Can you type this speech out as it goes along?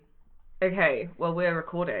Okay, well, we're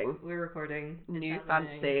recording. We're recording. New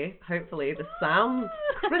fantasy. Hopefully this sounds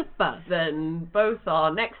crisper than both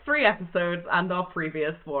our next 3 episodes and our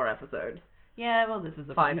previous 4 episodes. Yeah, well, this is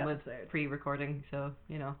a 5 episodes. pre-recording, so,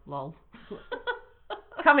 lol.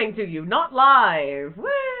 Coming to you, not live!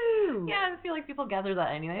 Woo! Yeah, I feel like people gather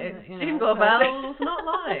that anyway. It's Jingle Bells, not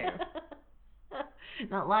live.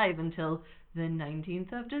 Not live until the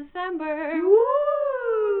 19th of December.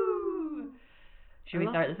 Woo! Should we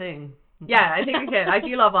start the thing? Yeah, I think we can. I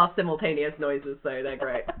do love our simultaneous noises, though. They're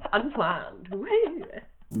great. Unplanned. Woo!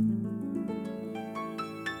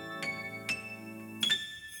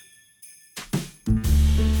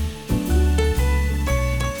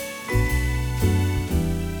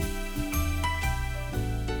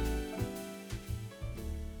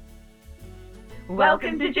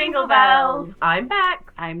 Welcome to Jingle Bells. I'm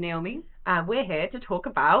back. I'm Naomi. And we're here to talk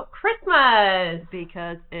about Christmas.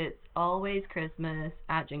 Because it's always Christmas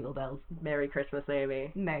at Jingle Bells. Merry Christmas,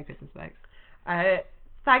 Naomi. Merry Christmas, Max.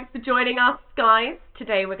 Thanks for joining us, guys.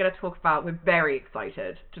 Today we're very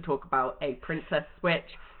excited to talk about a Princess Switch.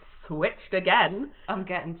 Switched again. I'm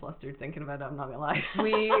getting flustered thinking about it, I'm not gonna lie.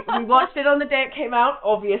 We watched it on the day it came out,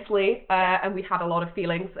 obviously, and we had a lot of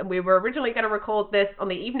feelings, and we were originally going to record this on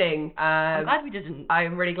the evening. I'm glad we didn't.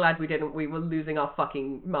 I'm really glad we didn't. We were losing our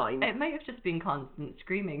fucking minds. It might have just been constant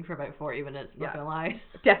screaming for about 40 minutes, not gonna lie.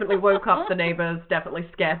 Definitely woke up the neighbours, definitely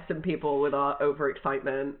scared some people with our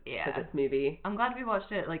overexcitement for this movie. I'm glad we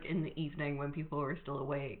watched it in the evening when people were still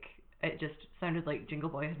awake. It just sounded like Jingle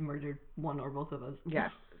Boy had murdered one or both of us. Yeah.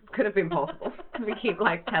 Could have been possible. We keep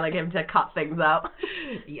telling him to cut things out.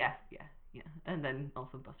 Yeah. And then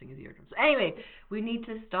also busting his eardrums. Anyway, we need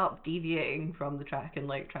to stop deviating from the track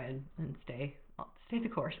and try and stay the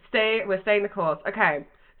course. We're staying the course. Okay.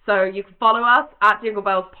 So you can follow us at Jingle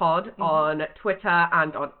Bells Pod on Twitter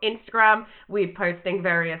and on Instagram. We're posting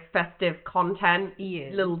various festive content,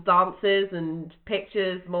 little dances and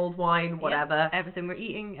pictures, mulled wine, whatever. Everything we're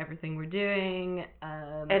eating, everything we're doing.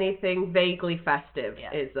 Anything vaguely festive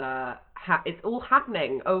is it's all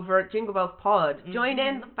happening over at Jingle Bells Pod. Join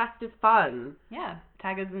in the festive fun. Yeah,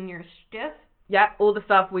 tag us in your stuff. Yeah, all the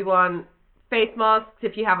stuff we want. Face masks,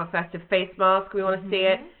 if you have a festive face mask, we want to see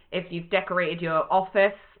it. If you've decorated your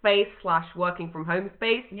office space / working from home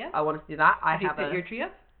space, I want to see that. Have you put your tree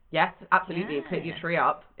up? Yes, absolutely. Yeah. Put your tree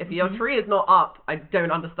up. If your tree is not up, I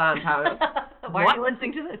don't understand how. Why are you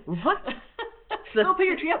listening to this? What? Go put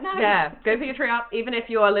your tree up now. Yeah, go put your tree up. Even if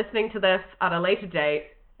you are listening to this at a later date.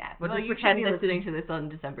 Yeah, well, you should be listening to this on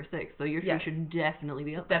December 6th, so your tree should definitely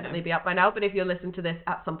be up by now. Definitely be up by now, but if you're listening to this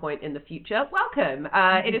at some point in the future, welcome.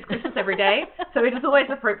 It is Christmas every day, so it is always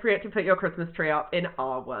appropriate to put your Christmas tree up in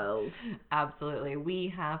our world. Absolutely.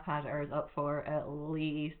 We have had ours up for at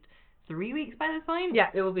least 3 weeks by this point. Yeah,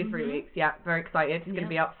 it will be 3 weeks. Yeah, very excited. It's going to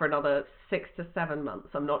be up for another 6 to 7 months.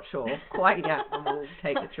 I'm not sure quite yet when we'll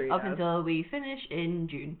take the tree up down. Until we finish in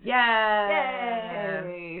June.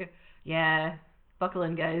 Yay! Yeah. Buckle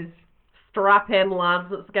in, guys. Strap in,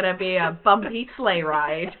 lads. It's going to be a bumpy sleigh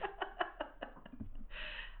ride.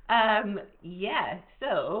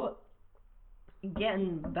 So,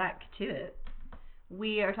 getting back to it,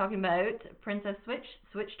 we are talking about Princess Switch,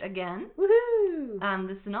 Switched Again. Woohoo! And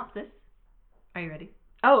the synopsis. Are you ready?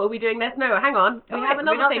 Oh, are we doing this? No, hang on. We have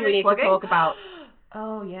another thing we need to talk about.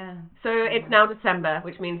 Oh, yeah. So it's now December,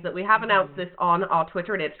 which means that we have announced this on our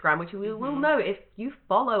Twitter and Instagram, which you will know if you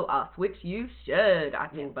follow us, which you should,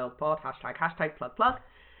 at Jingle Bells Pod, #plug.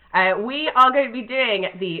 We are going to be doing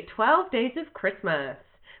the 12 Days of Christmas,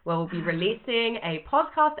 where we'll be releasing a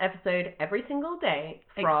podcast episode every single day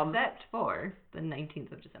from... Except for the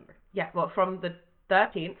 19th of December. Yeah, well, from the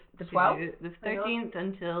 13th, the 12th? The 13th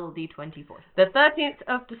until the 24th. The 13th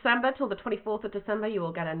of December till the 24th of December, you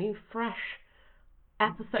will get a new fresh...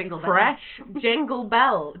 episode,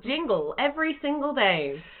 jingle every single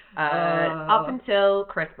day up until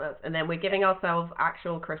Christmas, and then we're giving ourselves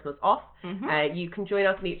actual Christmas off. You can join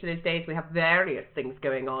us in each of those days. We have various things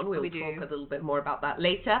going on. We'll talk a little bit more about that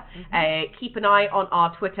later. Keep an eye on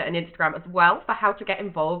our Twitter and Instagram as well for how to get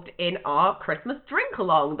involved in our Christmas drink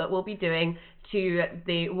along that we'll be doing to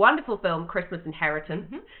the wonderful film Christmas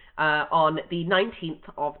Inheritance on the 19th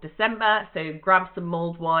of December. So grab some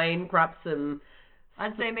mulled wine, grab some...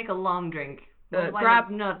 I'd say make a long drink.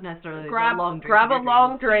 Not necessarily grab a long drink. Grab a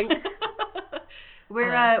long drink.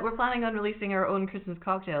 We're planning on releasing our own Christmas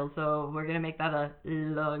cocktail, so we're gonna make that a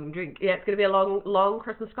long drink. Yeah, it's gonna be a long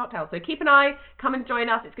Christmas cocktail. So keep an eye. Come and join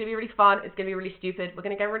us. It's gonna be really fun. It's gonna be really stupid. We're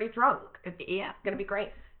gonna get really drunk. It's gonna be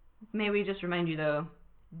great. May we just remind you though,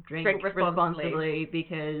 drink responsibly,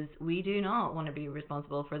 because we do not want to be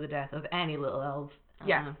responsible for the death of any little elves.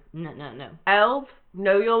 Yeah. No. Elves,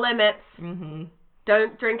 Know your limits. Mm-hmm.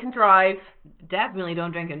 Don't drink and drive. Definitely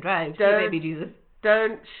don't drink and drive. Don't, baby Jesus.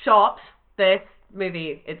 Don't shop this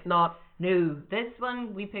movie. It's not. No, this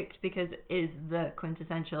one we picked because it is the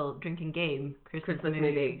quintessential drinking game Christmas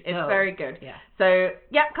movie. It's very good. Yeah. So,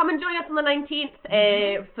 yeah, come and join us on the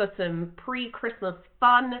 19th for some pre-Christmas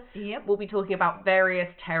fun. Yep. We'll be talking about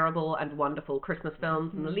various terrible and wonderful Christmas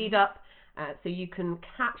films in the lead up. So you can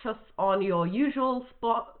catch us on your usual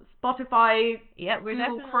Spotify,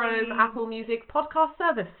 Google Chrome, Apple Music podcast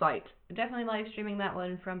service site. We're definitely live streaming that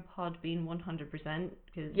one from Podbean 100%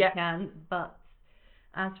 because you can, but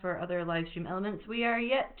as for other live stream elements, we are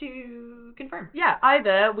yet to confirm. Yeah,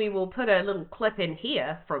 either we will put a little clip in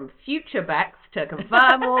here from future Bex to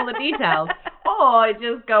confirm all the details, or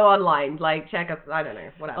just go online, like check us, I don't know,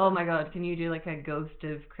 whatever. Oh my god, can you do like a Ghost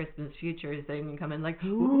of Christmas Future thing and come in like,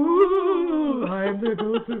 ooh, I'm the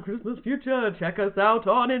Ghost of Christmas Future, check us out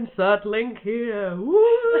on insert link here,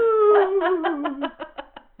 woo!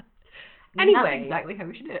 Anyway, that's exactly how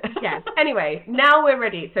we should do it. Yes. Anyway, now we're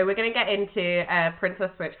ready. So we're going to get into Princess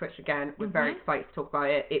Switch, which again, we're very excited to talk about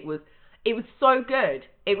it. It was so good.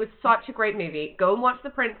 It was such a great movie. Go and watch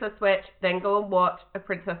The Princess Switch, then go and watch A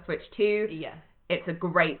Princess Switch 2. Yeah. It's a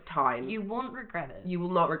great time. You won't regret it. You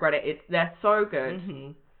will not regret it. They're so good.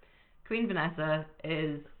 Mm-hmm. Queen Vanessa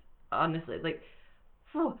is honestly like,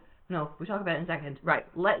 no, we'll talk about it in a second. Right.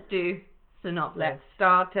 Let's do synopsis. Let's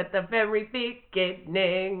start at the very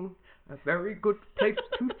beginning. A very good place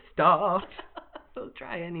to start. We'll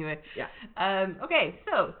try anyway. Yeah. Okay,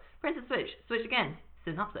 so Princess Switch again.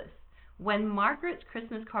 Synopsis. When Margaret's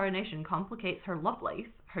Christmas coronation complicates her love life,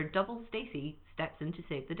 her double Stacy steps in to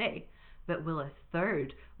save the day. But will a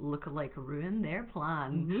third lookalike ruin their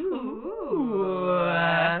plan? Ooh.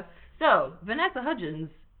 So Vanessa Hudgens.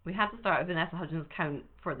 We had to start a Vanessa Hudgens count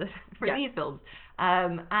for these films,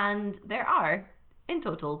 and there are in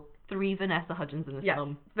total 3 Vanessa Hudgens in this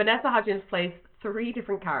film. Vanessa Hudgens plays 3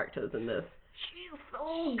 different characters in this. She's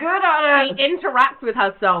so good at it. She interacts with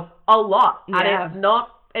herself a lot,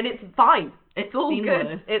 and it's fine. It's all seamless.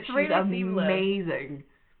 good. It's she's really seamless. Amazing.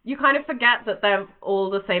 You kind of forget that they're all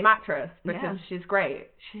the same actress because she's great.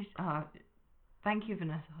 She's thank you,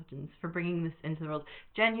 Vanessa Hudgens, for bringing this into the world.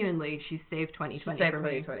 Genuinely, she saved 2020 for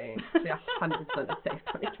me. 2020. She 100% saved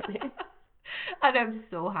 2020. And I'm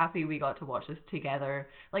so happy we got to watch this together.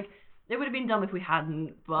 Like, it would have been dumb if we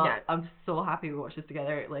hadn't, but I'm so happy we watched this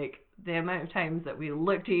together. Like, the amount of times that we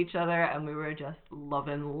looked at each other and we were just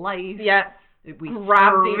loving life. Yeah. We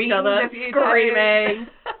grabbed each other, screaming,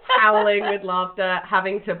 howling with laughter,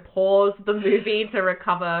 having to pause the movie to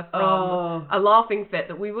recover from a laughing fit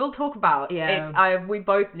that we will talk about. Yeah. We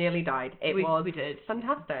both nearly died. We did.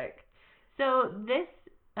 Fantastic. So this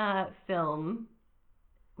film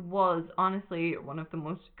was honestly one of the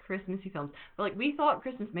most Christmassy films. But like, we thought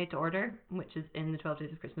Christmas Made to Order, which is in the 12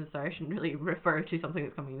 Days of Christmas, sorry, I shouldn't really refer to something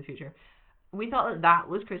that's coming in the future. We thought that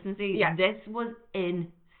was Christmassy. Yeah. This was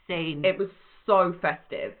insane. It was so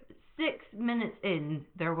festive. 6 minutes in,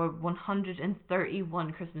 there were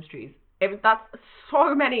 131 Christmas trees. That's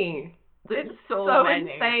so many. It's so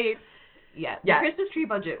many. Insane. Yeah, the Christmas tree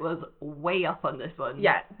budget was way up on this one.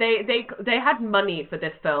 Yeah, they had money for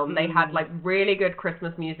this film. They had like really good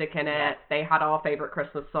Christmas music in it. Yeah. They had our favorite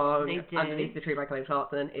Christmas song, they did. Underneath the Tree by Kelly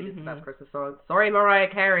Clarkson. It is the best Christmas song. Sorry, Mariah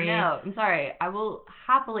Carey. No, I'm sorry. I will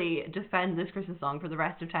happily defend this Christmas song for the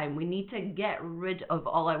rest of time. We need to get rid of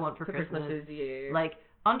All I Want for Christmas Is You. Like,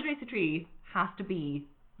 Underneath the Tree has to be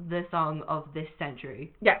the song of this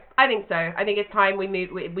century. Yeah, I think so. I think it's time we need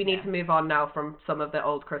to move on now from some of the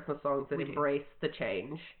old Christmas songs and embrace the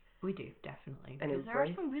change. We do, definitely. And there are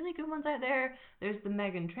some really good ones out there. There's the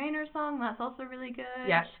Meghan Trainor song, that's also really good.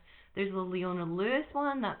 Yes. There's the Leona Lewis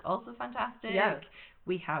one, that's also fantastic. Yes.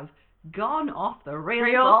 We have gone off the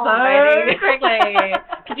rails already. Quickly.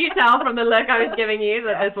 Could you tell from the look I was giving you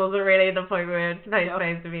that this wasn't really the point we were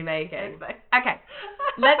supposed to be making? Okay.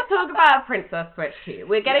 Let's talk about Princess Switch 2.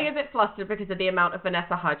 We're getting a bit flustered because of the amount of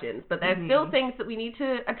Vanessa Hudgens, but there's still things that we need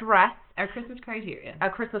to address. Our Christmas criteria.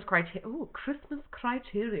 Ooh, Christmas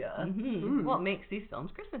criteria. What makes these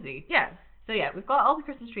films Christmassy? Yeah. So yeah, we've got all the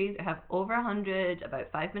Christmas trees. We have over 100,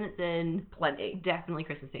 about 5 minutes in. Plenty. Definitely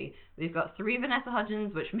Christmassy. We've got 3 Vanessa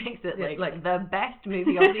Hudgens, which makes it like the best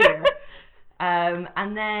movie of the year.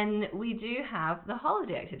 And then we do have the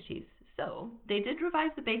holiday activities. So they did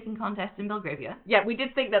revive the baking contest in Belgravia. Yeah, we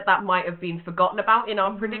did think that might have been forgotten about in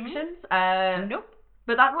our predictions. Nope.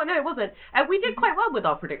 But no, it wasn't. We did quite well with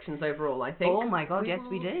our predictions overall, I think. Oh my god, yes,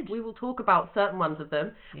 we did. We will talk about certain ones of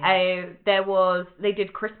them. Yeah. They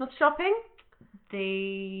did Christmas shopping.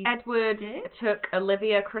 Edward took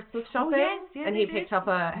Olivia Christmas shopping, and he picked up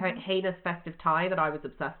a heinous festive tie that I was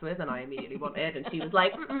obsessed with, and I immediately wanted, and she was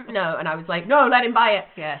like, no, and I was like, no, let him buy it.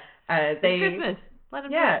 Yeah. It's Christmas. Let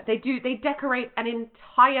him buy it. They decorate an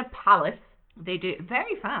entire palace. They do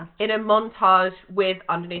very fast. In a montage with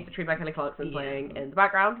Underneath the Tree by Kelly Clarkson playing in the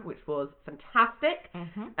background, which was fantastic.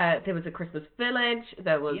 There was a Christmas village.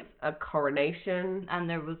 There was a coronation. And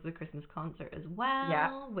there was the Christmas concert as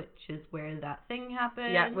well, which is where that thing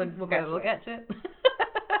happened. Yeah, we'll get to it.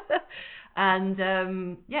 And,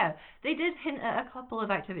 they did hint at a couple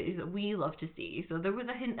of activities that we love to see. So there was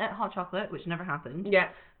a hint at hot chocolate, which never happened. Yeah.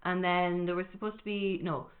 And then there was supposed to be,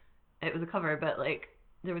 it was a cover, but,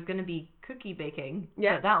 there was going to be cookie baking,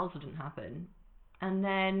 but that also didn't happen. And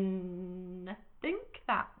then I think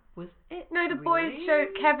that was it. No, the boys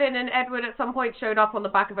Kevin and Edward at some point showed up on the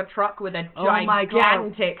back of a truck with a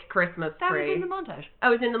gigantic Christmas tree. That was in the montage. Oh,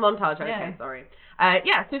 it was in the montage. Okay, sorry.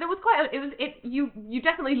 So there was you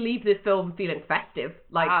definitely leave this film feeling festive.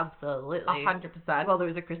 Absolutely. 100%. Well, there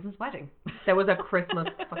was a Christmas wedding. There was a Christmas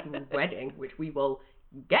fucking wedding, which we will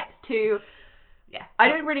get to. Yeah. I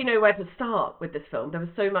don't really know where to start with this film. There was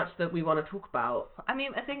so much that we want to talk about. I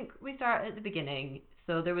mean, I think we start at the beginning.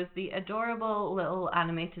 So there was the adorable little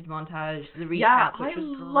animated montage, the recap, which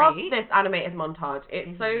was great. I love this animated montage.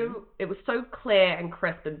 It was so clear and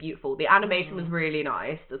crisp and beautiful. The animation was really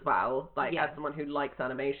nice as well. As someone who likes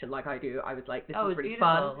animation like I do, I was like, this is really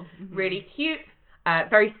fun, really cute.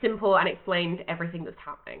 Very simple and explained everything that's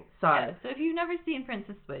happening. So if you've never seen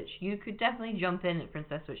Princess Switch, you could definitely jump in at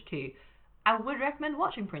Princess Switch 2. I would recommend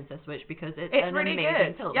watching Princess Switch because it's an really amazing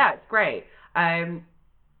good film. Yeah, it's great.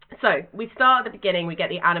 So we start at the beginning. We get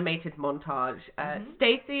the animated montage.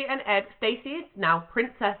 Stacy is now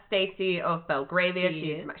Princess Stacy of Belgravia.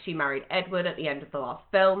 She married Edward at the end of the last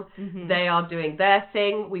film. They are doing their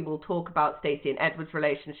thing. We will talk about Stacy and Edward's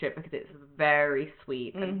relationship because it's very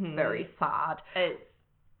sweet and very sad.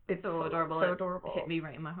 It's so adorable. So adorable. It hit me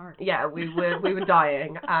right in my heart. Yeah, we were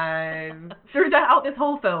dying. Throughout this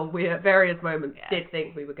whole film, we at various moments did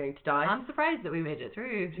think we were going to die. I'm surprised that we made it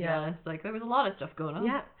through, to be honest. There was a lot of stuff going on.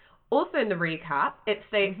 Yeah. Also in the recap, it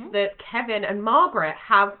states that Kevin and Margaret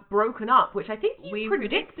have broken up, which I think we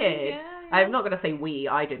predicted. I'm not going to say we,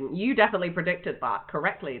 I didn't. You definitely predicted that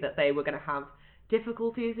correctly, that they were going to have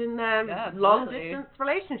difficulties in their long-distance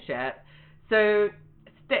relationship. So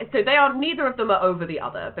they are, neither of them are over the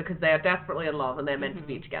other because they are desperately in love and they're meant to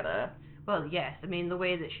be together. Well, yes. I mean, the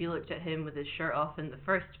way that she looked at him with his shirt off in the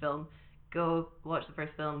first film, go watch the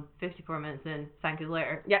first film, 54 minutes in, thank you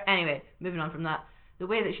later. Yeah. Anyway, moving on from that. The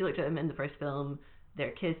way that she looked at him in the first film, their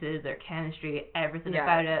kisses, their chemistry, everything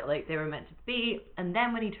about it, they were meant to be. And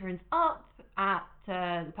then when he turns up at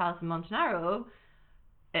the Palace in Montenaro,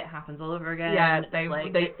 it happens all over again. Yeah,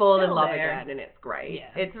 they fall in love again, and it's great.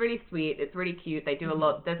 Yeah. It's really sweet. It's really cute. They do a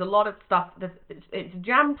lot. There's a lot of stuff. It's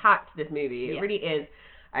jam-packed, this movie. It really is.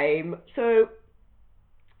 So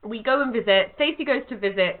we go and visit. Stacey goes to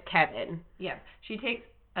visit Kevin. Yeah. She takes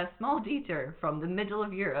a small detour from the middle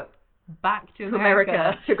of Europe back to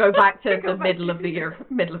America to go back to the middle of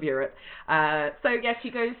Europe. So she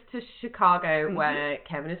goes to Chicago where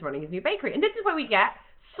Kevin is running his new bakery, and this is where we get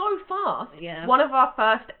so fast one of our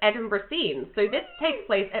first Edinburgh scenes. So this takes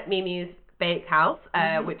place at Mimi's Bakehouse,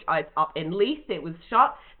 which is up in Leith. It was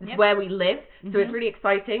shot. This is where we live, so it's really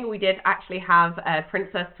exciting. We did actually have a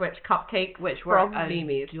Princess Switch cupcake from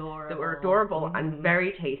Mimi's that were adorable and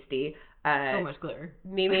very tasty. So much glitter.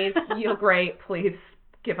 Mimi's, you're great. Please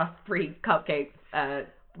give us free cupcakes. Or,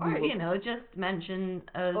 just mention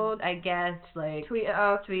us, I guess, tweet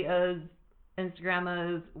us,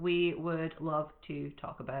 Instagram us. We would love to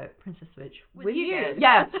talk about Princess Switch with you.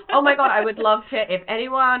 Yeah. Oh my god, I would love to. If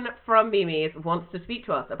anyone from Mimi's wants to speak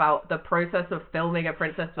to us about the process of filming a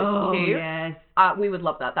Princess Switch 2, yes. We would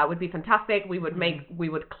love that. That would be fantastic. We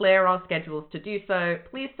would clear our schedules to do so.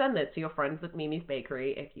 Please send this to your friends at Mimi's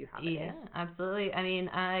Bakery if you have any. Yeah, absolutely. I mean,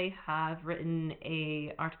 I have written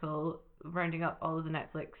a article rounding up all of the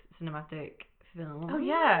Netflix cinematic films. Oh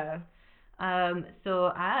yeah. So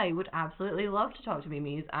I would absolutely love to talk to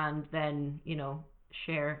Mimi's and then,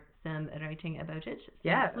 share some writing about it.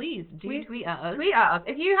 So please tweet at us. Tweet at us.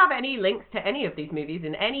 If you have any links to any of these movies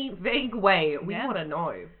in any vague way, we want to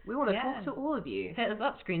know. We want to talk to all of you. Hit us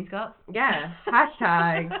up, Screenscots. Yeah.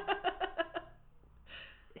 Hashtag.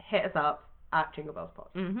 Hit us up at Jingle Bells Pod.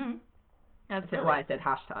 Absolutely. Why I said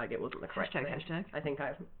hashtag, it wasn't the correct thing. Hashtag. I think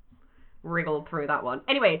I've wriggled through that one.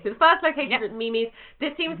 Anyway, so the first location is Mimi's.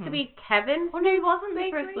 This seems to be Kevin's. Oh no, it wasn't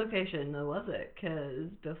the first location though, was it?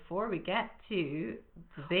 Because before we get to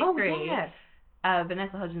the bakery,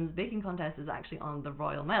 Vanessa Hudgens' baking contest is actually on the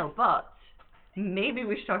Royal Mail, but maybe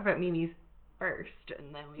we should talk about Mimi's first,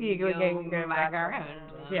 and then we can go back around.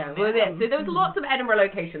 Yeah, well, yeah. So there's lots of Edinburgh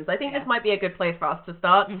locations. I think this might be a good place for us to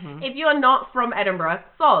start. If you are not from Edinburgh,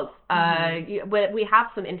 soz. We have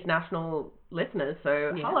some international listeners,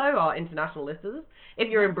 so hello, our international listeners. If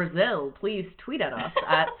you're in Brazil, please tweet at us.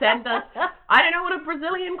 Send us. I don't know what a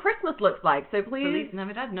Brazilian Christmas looks like, so please. Feliz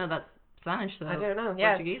Navidad. No, that's Spanish, though. I don't know.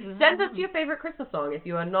 Yeah. Send us your favorite Christmas song if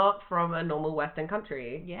you are not from a normal Western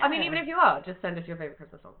country. Yeah. I mean, even if you are, just send us your favorite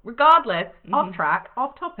Christmas song. Regardless, off track,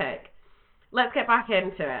 off topic. Let's get back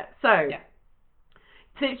into it. So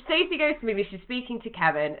Stacey goes to the movie. She's speaking to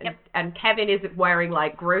Kevin, and Kevin is wearing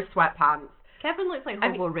like gross sweatpants. Kevin looks like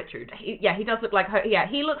Hobo Richard. He does look like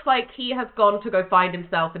he looks like he has gone to go find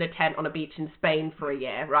himself in a tent on a beach in Spain for a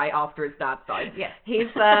year, right after his dad died. Yes. He's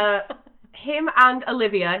him and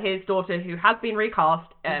Olivia, his daughter, who has been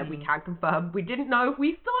recast. We can confirm. We didn't know.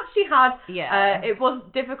 We thought she had. Yeah. It was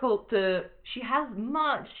difficult to. She has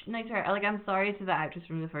much nicer hair. Like, I'm sorry to the actress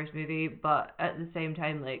from the first movie, but at the same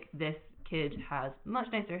time, like, this kid has much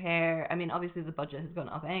nicer hair. I mean, obviously the budget has gone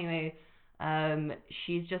up anyway.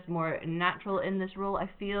 She's just more natural in this role, I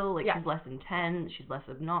feel. Like, she's less intense, she's less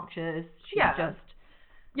obnoxious. She's just...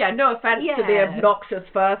 Yeah, no offense to the obnoxious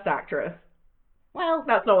first actress. Well...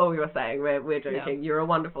 That's not what we were saying. We're joking. No. You're a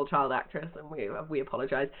wonderful child actress, and we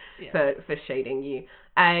apologise for shading you.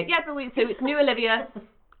 So it's new Olivia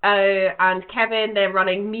and Kevin. They're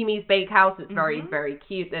running Mimi's Bakehouse. It's very, very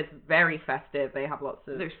cute. It's very festive. They have lots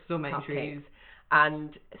of... There's so many trees.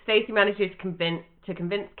 And Stacey manages to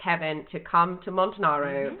convince Kevin to come to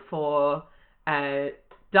Montanaro for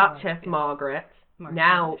Duchess Margaret,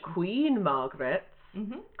 now Queen Margaret's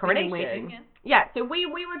coronation. So we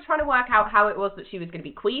were trying to work out how it was that she was going to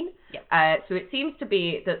be queen. So it seems to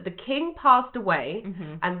be that the king passed away,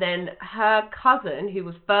 and then her cousin, who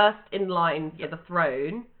was first in line for the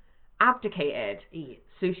throne, abdicated.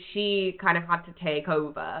 So she kind of had to take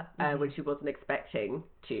over when she wasn't expecting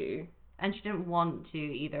to. And she didn't want to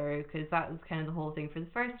either, because that was kind of the whole thing for the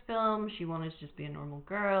first film. She wanted to just be a normal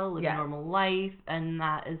girl, live a normal life, and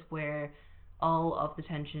that is where all of the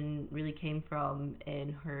tension really came from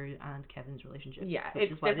in her and Kevin's relationship. Yeah,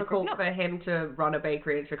 it's difficult for him to run a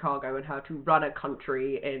bakery in Chicago and her to run a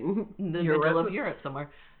country in the middle of Europe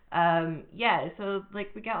somewhere. So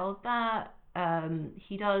like we get all of that.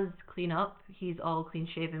 He does clean up. He's all clean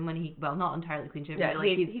shaven when he, well, not entirely clean shaven. Yeah,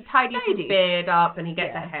 he tidies his beard up, and he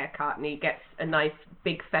gets a haircut, and he gets a nice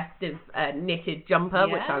big festive knitted jumper,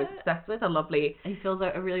 which I was obsessed with. He fills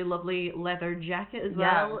out a really lovely leather jacket as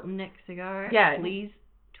well. Nick Cigar. Yeah. Please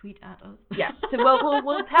tweet at us. Yeah. So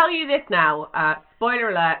we'll tell you this now. Spoiler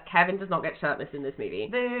alert: Kevin does not get shirtless in this movie.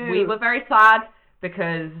 Boo. We were very sad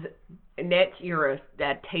because Nick, you're a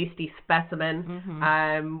tasty specimen.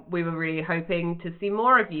 We were really hoping to see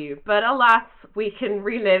more of you, but alas, we can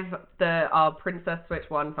relive our Princess Switch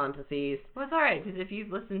 1 fantasies. Well, it's alright, because if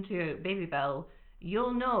you've listened to Baby Bell,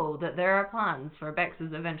 you'll know that there are plans for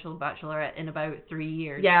Bex's eventual bachelorette in about 3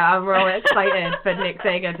 years. Yeah, I'm really excited for Nick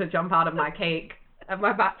Sagan to jump out of my cake at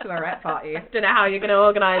my bachelorette party. Don't know how you're going to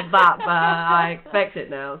organise that, but I expect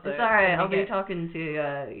it now. So it's alright, I'll be talking to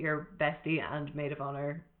your bestie and maid of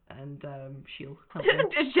honour, and she'll help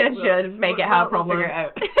me. Should make it her problem. We'll figure it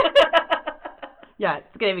out. Yeah,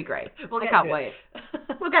 it's gonna be great. I can't wait.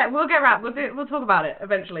 We'll get wrapped. We'll talk about it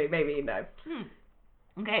eventually. Maybe no.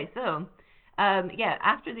 Okay, so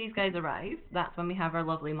after these guys arrive, that's when we have our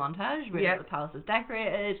lovely montage where the palace is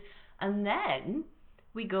decorated, and then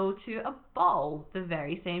we go to a ball the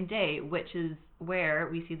very same day, which is where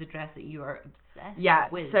we see the dress that you are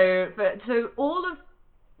obsessed with. So all of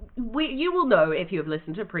you will know, if you have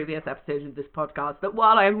listened to previous episodes of this podcast, that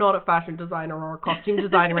while I am not a fashion designer or a costume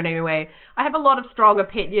designer in any way, I have a lot of strong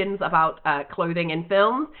opinions about clothing in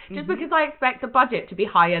films, just because I expect the budget to be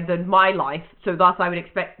higher than my life, so thus I would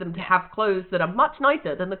expect them to have clothes that are much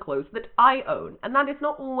nicer than the clothes that I own, and that is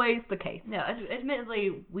not always the case. No,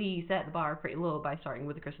 admittedly, we set the bar pretty low by starting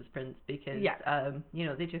with The Christmas Prince, because,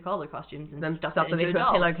 they took all their costumes and stuffed it into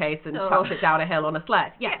a pillowcase and chucked it down a hill on a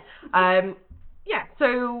sled.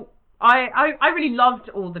 So I really loved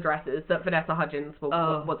all the dresses that Vanessa Hudgens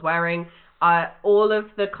was wearing. All of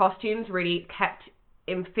the costumes really kept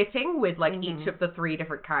in fitting with each of the 3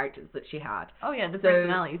 different characters that she had. Oh yeah, the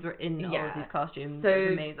personalities were in all of these costumes. So it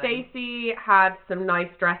was amazing. Stacey had some nice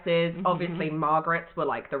dresses. Obviously Margaret's were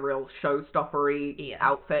the real showstoppery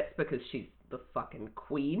outfits because she's the fucking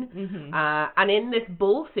queen. And in this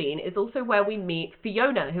ball scene is also where we meet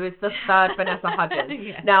Fiona, who is the 3rd Vanessa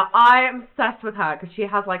Hudgens. Now I am obsessed with her because she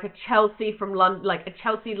has a Chelsea from London, a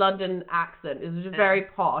Chelsea London accent. It's just very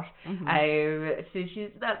posh. So she's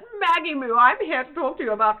that Maggie Moo. I'm here to talk to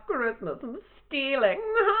you about Christmas and the stealing.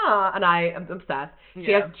 And I am obsessed.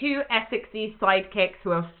 She has 2 Essexy sidekicks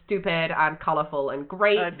who are stupid and colourful and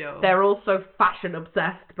great. They're also fashion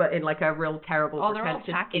obsessed, but in like a real terrible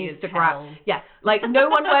pretentious Instagram. Yeah, like no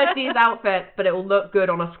one wears these outfits, but it will look good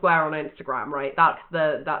on a square on Instagram, right? That's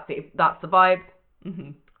the vibe.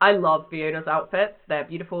 Mm-hmm. I love Fiona's outfits. They're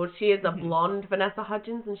beautiful. She is a blonde Vanessa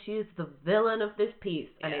Hudgens, and she is the villain of this piece,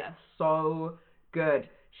 and it's so good.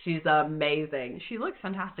 She's amazing. She looks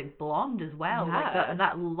fantastic blonde as well. Yeah. Like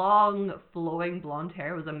that long, flowing blonde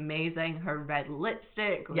hair was amazing. Her red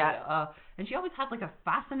lipstick. And she always had like a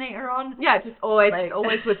fascinator on. Yeah, just always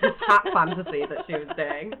with this hat fantasy that she was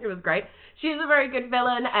doing. It was great. She's a very good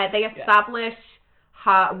villain. They establish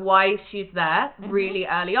why she's there really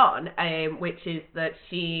early on, which is that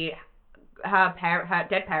her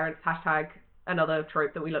dead parents, hashtag another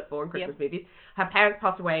trope that we look for in Christmas movies. Her parents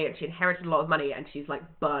passed away and she inherited a lot of money and she's like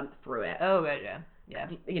burnt through it. Oh, yeah.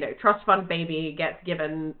 You know, trust fund baby gets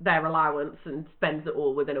given their allowance and spends it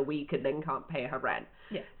all within a week and then can't pay her rent.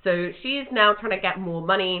 Yeah. So she's now trying to get more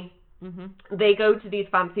money. Mm-hmm. They go to these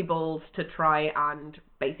fancy balls to try and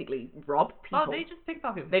basically rob people. Oh, they just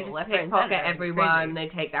pickpocket people. They just pickpocket everyone. They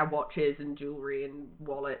take their watches and jewelry and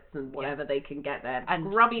wallets and whatever they can get there. And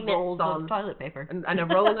grubby rolls mitts on of toilet paper. And a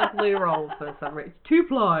roll of blue roll for some reason.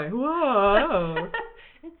 2-ply. Whoa.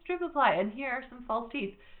 It's 3-ply, and here are some false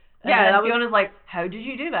teeth. And Fiona's like, how did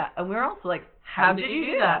you do that? And we're also like, how did you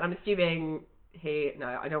do that? I'm assuming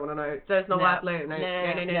I don't want to know. So it's not white blue. No.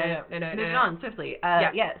 Moving on swiftly.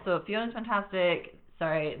 So Fiona's fantastic.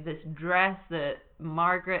 Sorry, this dress that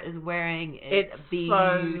Margaret is wearing is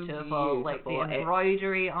beautiful. So beautiful. Like the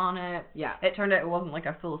embroidery on it. Yeah. It turned out it wasn't like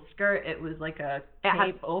a full skirt. It was like a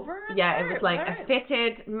cape over a skirt. Yeah, it was like a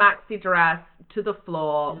fitted maxi dress to the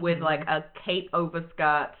floor with like a cape over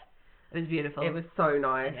skirt. It was beautiful. It was so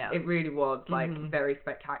nice. Yeah. It really was, like, very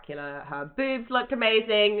spectacular. Her boobs looked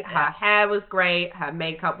amazing. Her hair was great. Her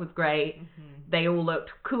makeup was great. Mm-hmm. They all looked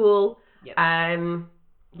cool. Yep. And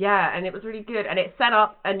it was really good. And it set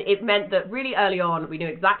up, and it meant that really early on, we knew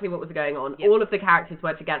exactly what was going on. Yep. All of the characters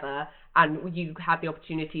were together, and you had the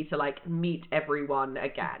opportunity to, like, meet everyone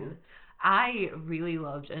again. Mm-hmm. I really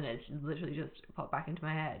loved, and it literally just popped back into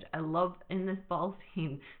my head, I love in this ball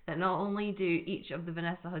scene that not only do each of the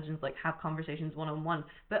Vanessa Hudgens like have conversations one-on-one,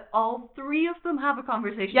 but all 3 of them have a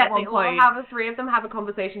conversation at one point. Yeah, the 3 of them have a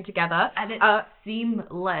conversation together. And it's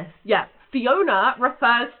seamless. Yeah. Fiona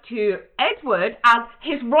refers to Edward as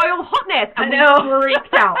His Royal Hotness, and we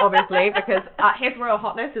freaked out, obviously, because His Royal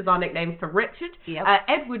Hotness is our nickname for Richard. Yep.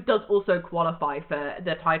 Edward does also qualify for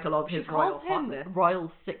the title of His Royal Hotness. Royal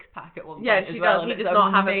Six-Pack at one point. Yeah, she does. He does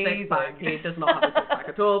not have a six-pack. He does not have a six-pack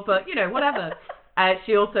at all, but, you know, whatever.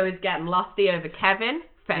 She also is getting lusty over Kevin.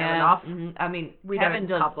 Fair enough. Mm-hmm. I mean, Kevin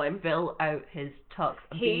does fill out his tux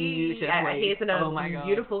beautifully. He's in a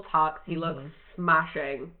beautiful tux. He looks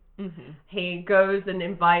smashing. Mm-hmm. He goes and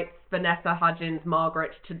invites Vanessa Hudgens,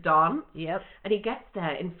 Margaret, to dance. Yep. And he gets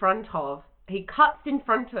there he cuts in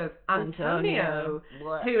front of Antonio,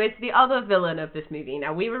 who is the other villain of this movie.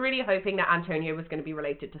 Now, we were really hoping that Antonio was going to be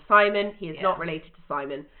related to Simon. He is not related to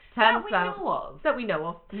Simon. That we know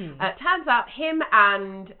of. Turns out him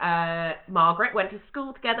and Margaret went to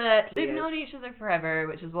school together. They've known each other forever,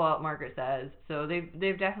 which is what Margaret says. So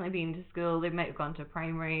they've definitely been to school. They might have gone to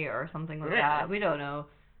primary or something like that. We don't know.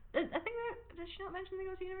 I think did she not mention they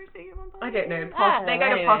go to university at one point? I don't know. They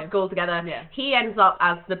go to posh school together. Yeah. He ends up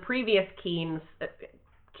as the previous King's.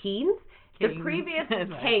 The previous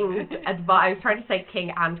King's advice. I was trying to say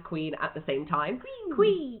king and queen at the same time.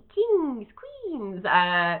 Queens.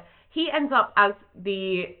 He ends up as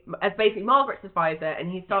basically Margaret's advisor, and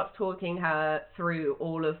he starts talking her through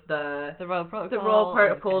all of the royal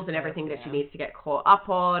protocols and everything that she needs to get caught up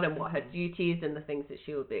on, and what her duties and the things that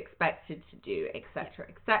she will be expected to do, etc.,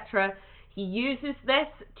 etc. He uses this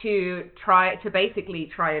to basically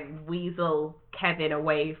try and weasel Kevin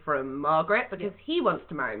away from Margaret, because he wants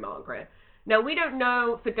to marry Margaret. Now, we don't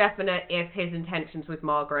know for definite if his intentions with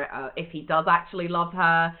Margaret are, if he does actually love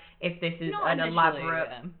her, if this is an elaborate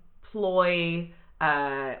ploy.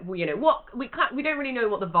 We don't really know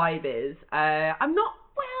what the vibe is. I'm not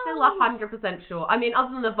still 100% sure. I mean,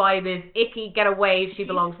 other than the vibe is icky, get away, she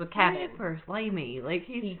belongs with Kevin. Super slimy. Like,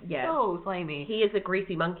 he's so slimy. He is a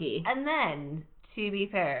greasy monkey. And then, to be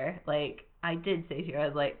fair, like, I did say to you, I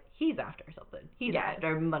was like, he's after something. He's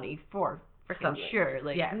after money for sure.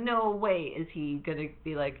 Like, no way is he gonna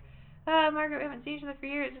be like, Margaret, we haven't seen each other for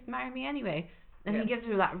years, just marry me anyway. And he gives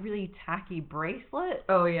her that really tacky bracelet.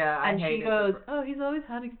 Oh, yeah, and she goes, he's always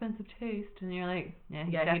had expensive taste. And you're like, he's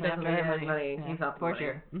he doesn't really have money. Yeah, he's up for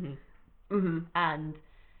sure. Mm-hmm. Mm-hmm. And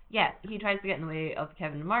yeah, he tries to get in the way of the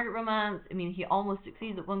Kevin and Margaret romance. I mean, he almost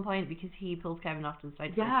succeeds at one point because he pulls Kevin off to the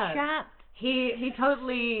side for a chat. He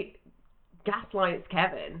totally gaslights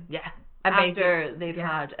Kevin. Yeah. After they've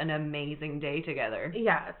had an amazing day together.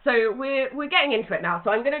 Yeah, so we're getting into it now.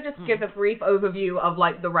 So I'm going to just give a brief overview of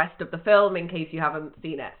like the rest of the film in case you haven't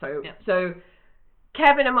seen it. So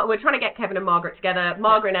Kevin and we're trying to get Kevin and Margaret together.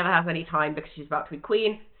 Margaret never has any time because she's about to be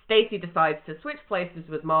queen. Stacey decides to switch places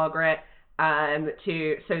with Margaret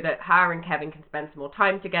so that her and Kevin can spend some more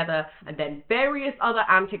time together, and then various other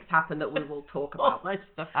antics happen that we will talk about.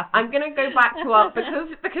 I'm going to go back to our,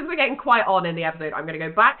 because we're getting quite on in the episode, I'm going to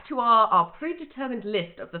go back to our predetermined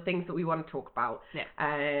list of the things that we want to talk about.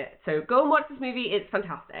 Yeah. So go and watch this movie, it's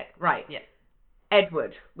fantastic. Right. Yeah.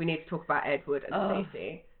 Edward. We need to talk about Edward and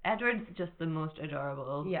Stacey. Edward's just the most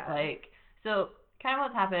adorable. Yeah. So kind of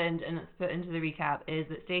what's happened, and it's put into the recap, is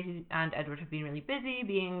that Stacey and Edward have been really busy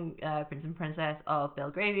being Prince and Princess of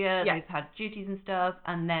Belgravia. They've had duties and stuff,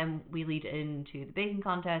 and then we lead into the baking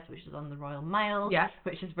contest, which is on the Royal Mile,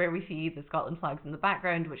 which is where we see the Scotland flags in the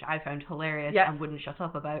background, which I found hilarious and wouldn't shut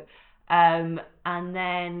up about. And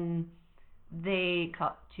then they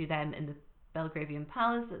cut to them in the Belgravian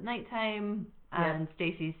Palace at nighttime, and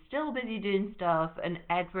Stacey's still busy doing stuff, and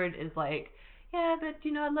Edward is like, yeah, but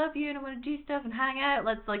I love you and I want to do stuff and hang out.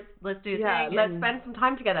 Let's do a thing. Let's spend some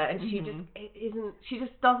time together. And she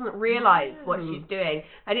just doesn't realize what she's doing.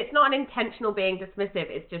 And it's not an intentional being dismissive.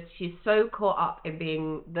 It's just she's so caught up in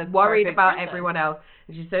being worried about everyone else.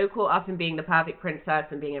 And she's so caught up in being the perfect princess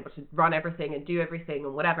and being able to run everything and do everything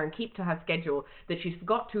and whatever and keep to her schedule that she's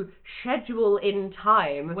forgot to schedule in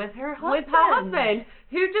time with her husband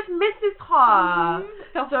who just misses her.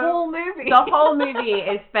 The whole movie. The whole movie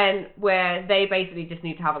is spent where they basically just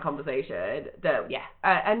need to have a conversation.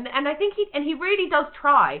 And I think he really does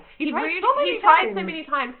try. He tries so many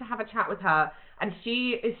times to have a chat with her, and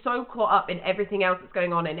she is so caught up in everything else that's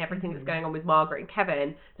going on and everything that's going on with Margaret and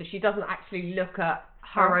Kevin that she doesn't actually look at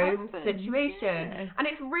her own situation. And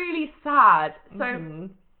it's really sad. So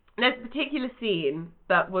there's a particular scene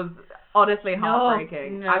that was honestly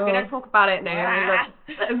heartbreaking. No. I'm going to talk about it now.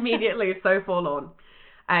 Immediately so forlorn.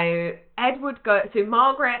 So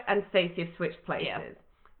Margaret and Stacey have switched places. Yeah.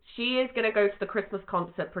 She is going to go to the Christmas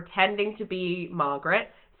concert pretending to be Margaret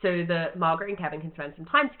so that Margaret and Kevin can spend some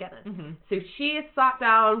time together. So she is sat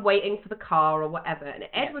down waiting for the car or whatever, and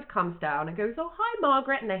Edward comes down and goes, oh, hi,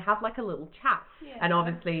 Margaret, and they have like a little chat. Yeah. And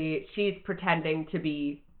obviously she's pretending to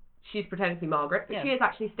be Margaret, but she is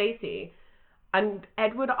actually Stacey. And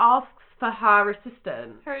Edward asks for her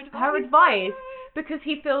assistance, her advice, because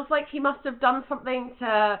he feels like he must have done something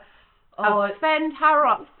to offend her or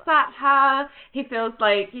upset her. He feels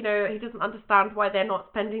like, he doesn't understand why they're not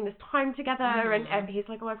spending this time together. And he's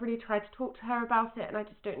like, I've really tried to talk to her about it and I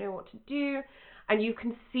just don't know what to do. And you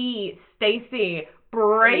can see Stacey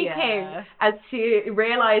breaking as she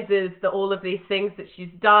realizes that all of these things that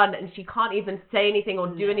she's done, and she can't even say anything or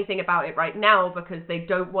do anything about it right now because they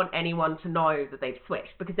don't want anyone to know that they've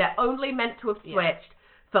switched, because they're only meant to have switched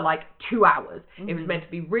for like 2 hours. It was meant to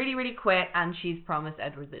be really, really quick. And she's promised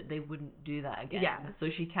Edward that they wouldn't do that again. Yeah. So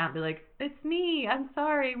she can't be like, it's me, I'm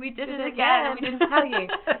sorry, we did it again. We didn't tell you.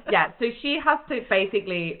 So she has to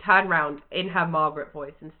basically turn around in her Margaret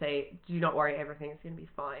voice and say, do not worry, everything's going to be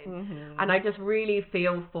fine. And I just really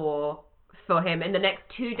feel for him in the next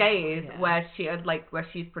 2 days where she's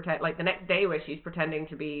the next day where she's pretending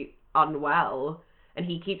to be unwell and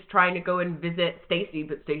he keeps trying to go and visit Stacey,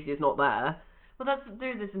 but Stacey is not there. Well, that's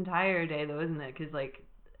through this entire day, though, isn't it? Because,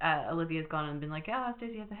 Olivia's gone and been like,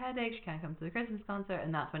 Stacey has a headache, she can't come to the Christmas concert,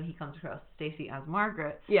 and that's when he comes across Stacey as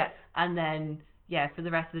Margaret. Yeah. And then, for the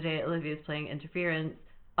rest of the day, Olivia's playing interference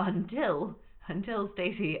until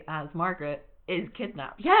Stacey as Margaret is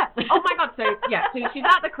kidnapped. Yeah. Oh my God. So she's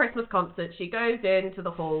at the Christmas concert. She goes into the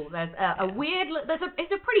hall. There's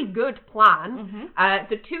it's a pretty good plan.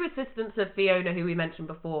 The two assistants of Fiona, who we mentioned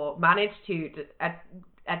before, managed to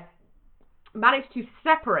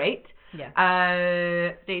separate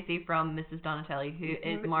Stacey from Mrs. Donatelli, who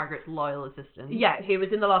is Margaret's loyal assistant. Yeah, who was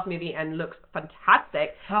in the last movie and looks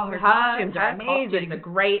fantastic. Oh, her costumes are amazing. Costumes are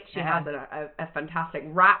great. She has a fantastic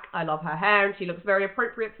rack. I love her hair, and she looks very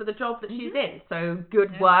appropriate for the job that she's in. So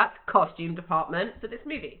good work, costume department, for this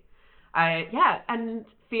movie. And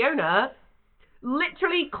Fiona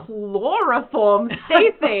literally chloroformed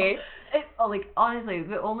Stacey. Honestly,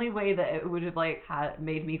 the only way that it would have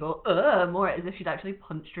made me go more is if she'd actually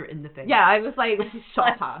punched her in the face. Yeah, I was like,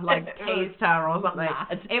 shot her, tased her or something.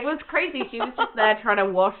 Mad. It was crazy. She was just there trying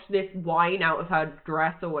to wash this wine out of her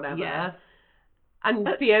dress or whatever. Yeah. And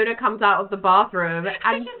Fiona comes out of the bathroom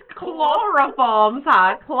and chloroforms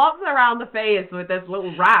her, clops her around the face with this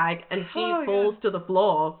little rag, and she falls to the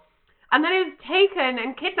floor. And then is taken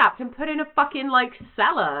and kidnapped and put in a fucking, like,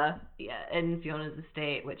 cellar. Yeah, in Fiona's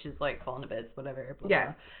estate, which is, like, falling to bits, whatever. Blah,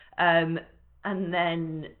 yeah. Blah. And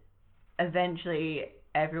then, eventually,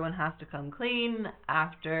 everyone has to come clean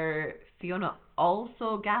after Fiona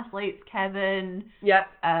also gaslights Kevin. Yep.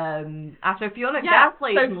 After Fiona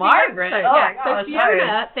gaslights Margaret. So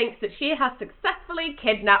Fiona thinks that she has successfully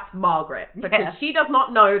kidnapped Margaret because she does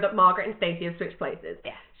not know that Margaret and Stacey have switched places.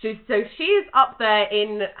 Yeah. So she's up there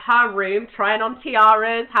in her room trying on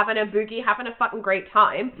tiaras, having a boogie, having a fucking great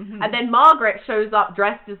time. Mm-hmm. And then Margaret shows up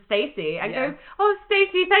dressed as Stacey and goes, "Oh,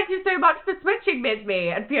 Stacey, thank you so much for switching with me."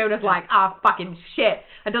 And Fiona's like, fucking shit.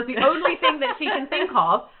 And does the only thing that she can think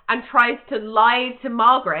of and tries to lie to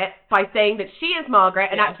Margaret by saying that she is Margaret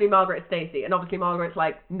and actually Margaret is Stacey. And obviously Margaret's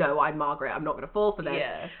like, "No, I'm Margaret. I'm not going to fall for this."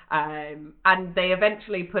 Yeah. And they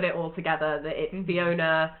eventually put it all together that it's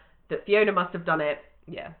Fiona, that Fiona must have done it.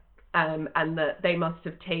 Yeah. And that they must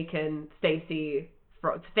have taken Stacey.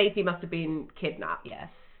 Stacey must have been kidnapped. Yes.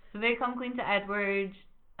 So they come clean to Edward.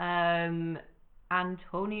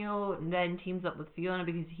 Antonio then teams up with Fiona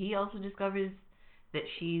because he also discovers that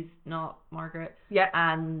she's not Margaret. Yeah.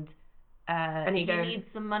 And he needs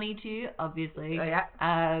some money too, obviously. Oh, yeah.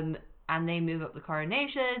 And they move up the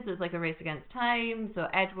coronation, so it's like a race against time. So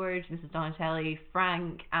Edward, Mrs. Donatelli,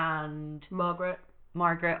 Frank, and Margaret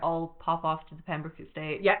all pop off to the Pembroke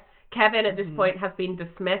estate. Yeah. Kevin at this point has been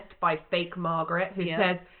dismissed by fake Margaret, who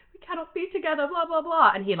says, "We cannot be together, blah, blah,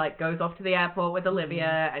 blah." And he, like, goes off to the airport with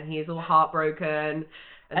Olivia, and he's all heartbroken.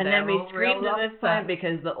 And then we screamed at this point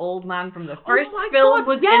because the old man from the first film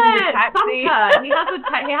was in the taxi. Santa.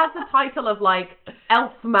 He has the title of, like,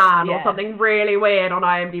 Elf Man or something really weird on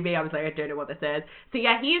IMDb. I was like, I don't know what this is. So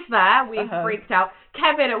yeah, he's there. We freaked out.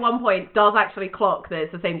 Kevin at one point does actually clock that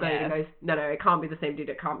it's the same guy and goes, no, it can't be the same dude.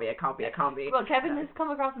 It can't be. Well, Kevin has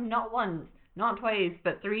come across him not once, not twice,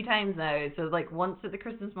 but 3 times now. So, like, once at the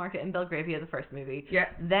Christmas market in Belgravia, the first movie. Yeah.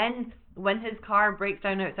 Then when his car breaks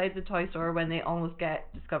down outside the toy store when they almost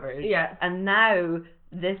get discovered. Yeah. And now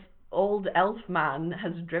this old elf man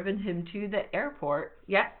has driven him to the airport.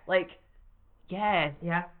 Yeah. Like, yeah.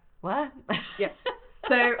 What? Yeah.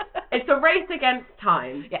 So it's a race against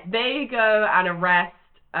time. Yeah. They go and arrest.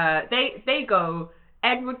 They go.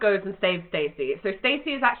 Edward goes and saves Stacey. So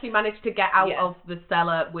Stacey has actually managed to get out of the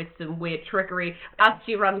cellar with some weird trickery. As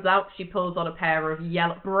she runs out, she pulls on a pair of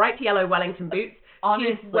bright yellow Wellington boots.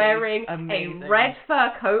 Honestly, she's wearing amazing. a red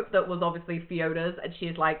fur coat that was obviously Fiona's, and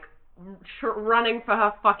she's like running for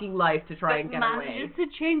her fucking life to try and get away. Manages to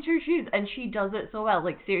change her shoes, and she does it so well.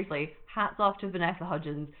 Like, seriously, hats off to Vanessa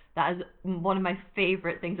Hudgens. That is one of my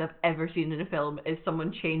favorite things I've ever seen in a film, is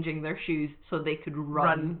someone changing their shoes so they could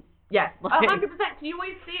run. Yeah, 100%. You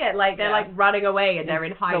always see it. Like, they're like running away and they're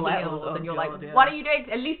in high heels, and you're like, what are you doing?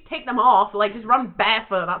 At least take them off. Like, just run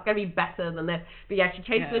barefoot. That's going to be better than this. But yeah, she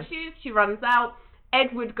changes her shoes. She runs out.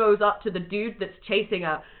 Edward goes up to the dude that's chasing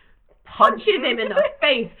her, punches him in the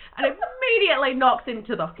face, and immediately knocks him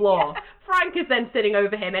to the floor. Frank is then sitting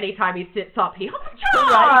over him. Anytime he sits up, he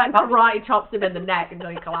karate chops him in the neck until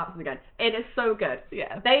he collapses again. It is so good.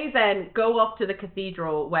 Yeah. They then go off to the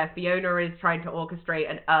cathedral where Fiona is trying to orchestrate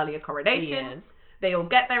an earlier coronation. Yes. They all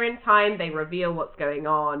get there in time. They reveal what's going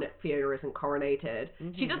on. Fiona isn't coronated.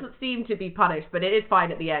 Mm-hmm. She doesn't seem to be punished, but it is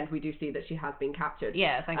fine at the end. We do see that she has been captured.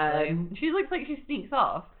 Yeah, thankfully. She looks like she sneaks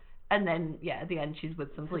off. And then, at the end, she's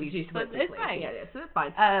with some police. It's fine. Yeah, so it's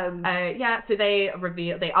fine. So they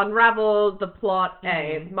unravel the plot.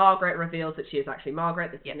 Margaret reveals that she is actually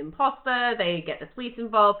Margaret. This is an imposter. They get the police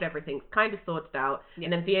involved. Everything's kind of sorted out. Yeah.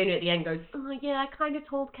 And then Fiona at the end goes, "Oh, yeah, I kind of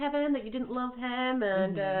told Kevin that you didn't love him,"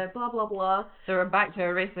 and blah, blah, blah. So we're back to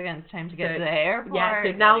a race against time to get to the airport. Yeah,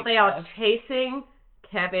 so now they are chasing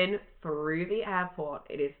Kevin through the airport.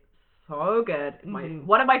 It is so good.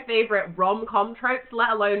 One of my favorite rom-com tropes, let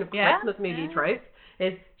alone Christmas movie tropes,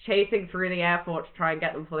 is chasing through the airport to try and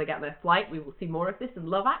get them before they get on their flight. We will see more of this in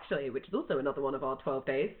Love Actually, which is also another one of our 12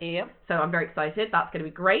 days. Yep. So I'm very excited. That's going to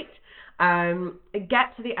be great.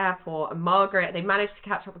 Get to the airport, and Margaret, they manage to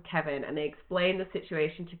catch up with Kevin, and they explain the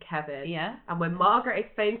situation to Kevin. Yeah. And when Margaret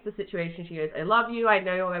explains the situation, she goes, "I love you, I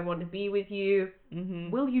know I want to be with you.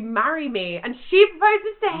 Mm-hmm. Will you marry me?" And she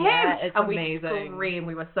proposes to him. Yeah, it's and amazing. We scream.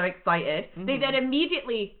 We were so excited. Mm-hmm. They then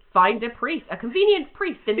immediately find a convenient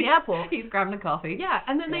priest in the airport. He's grabbing a coffee. Yeah,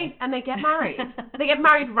 and then they get married. They get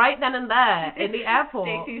married right then and there in the airport.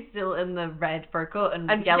 Stacey's still in the red fur coat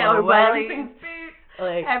and yellow Wellington boots.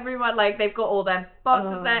 Like, everyone, like, they've got all their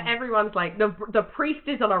boxes there. Everyone's like, the priest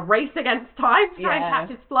is on a race against time to try and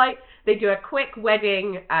catch his flight. They do a quick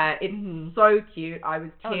wedding. It's so cute. I was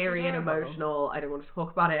teary and emotional. I don't want to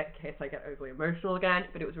talk about it in case I get overly emotional again,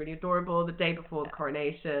 but it was really adorable. The day before the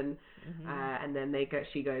coronation, and then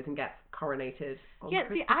she goes and gets coronated.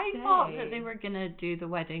 I thought that they were gonna do the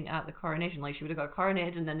wedding at the coronation. Like, she would have got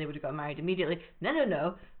coronated and then they would have got married immediately.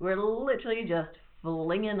 No. We're literally just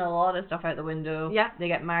flinging a lot of stuff out the window. Yeah. They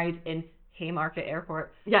get married in Haymarket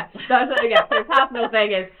Airport. Yeah, so the personal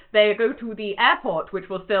thing is they go to the airport, which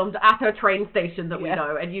was filmed at a train station that we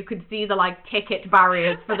know, and you could see the like ticket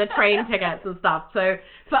barriers for the train tickets and stuff. So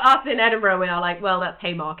for us in Edinburgh, we are like, well, that's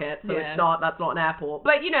Haymarket, so that's not an airport.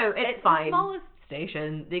 But you know, it's fine. The smallest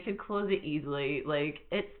station. They could close it easily. Like,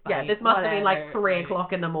 it's fine. Yeah, this must have been like 3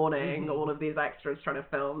 o'clock in the morning. All of these extras trying to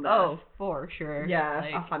film this. Oh, for sure. Yeah,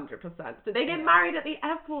 100%. So they get married at the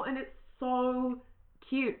airport, and it's so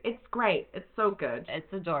cute. It's great. It's so good.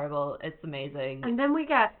 It's adorable. It's amazing. And then we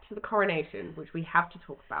get to the coronation, which we have to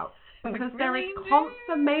talk about, because there is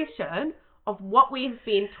confirmation of what we have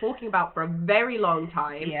been talking about for a very long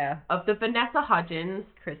time. Yeah. Of the Vanessa Hudgens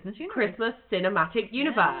Christmas Cinematic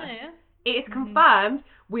Universe. Yeah. It is confirmed.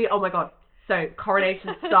 Oh my god. So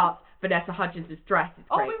coronation starts. Vanessa Hudgens is dressed. It's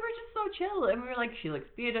great. We were just so chill, and we were like, she looks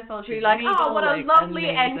beautiful. She's like, regal, oh, what a lovely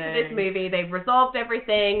end to this amazing. movie. They've resolved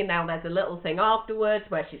everything, and now there's a little thing afterwards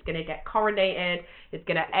where she's going to get coronated. It's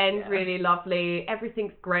going to end really lovely.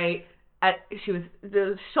 Everything's great.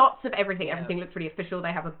 The shots of everything. Yeah. Everything looks really official.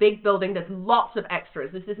 They have a big building. There's lots of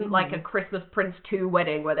extras. This isn't like a Christmas Prince 2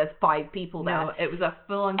 wedding where there's 5 people there. No, it was a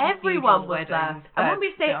full-on everyone was there. And when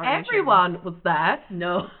we say everyone was there,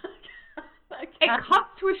 no. It cuts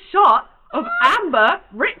to a shot of Amber,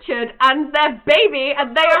 Richard, and their baby,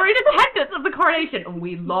 and they are in attendance of the coronation. And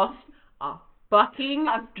we lost our fucking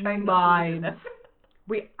mind.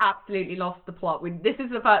 We absolutely lost the plot. This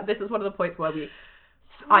is one of the points where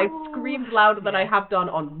I screamed louder than I have done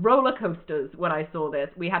on roller coasters when I saw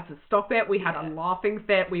this. We had to stop it. We had a laughing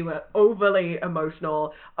fit. We were overly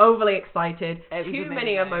emotional, overly excited. Too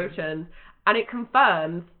many emotions. And it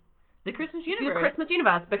confirms the Christmas universe.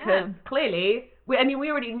 Because clearly, we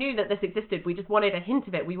already knew that this existed. We just wanted a hint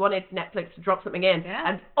of it. We wanted Netflix to drop something in. Yeah.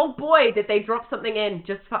 And oh boy, did they drop something in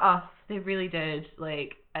just for us. They really did.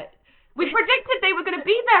 Like, we predicted they were going to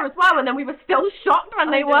be there as well, and then we were still shocked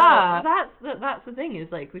when they were. That's the thing,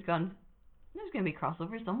 is like, we've gone, there's going to be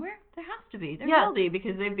crossover somewhere. There has to be. There will be,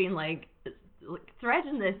 because they've been like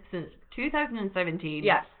threading this since 2017.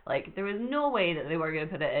 Yes. Like, there was no way that they were going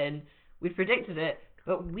to put it in. We predicted it.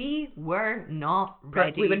 But we were not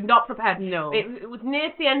ready. We were not prepared. No. It was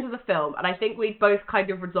near the end of the film, and I think we both kind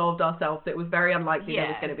of resolved ourselves that it was very unlikely there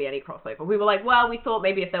was going to be any crossover. We were like, well, we thought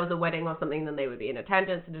maybe if there was a wedding or something, then they would be in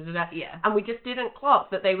attendance. Yeah. And we just didn't clock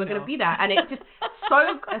that they were going to be there. And it's just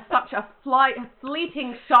such a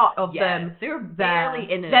fleeting shot of them. They were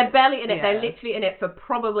barely in it. They're barely in it. They're literally in it for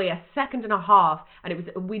probably a second and a half, and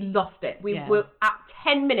we lost it. We were at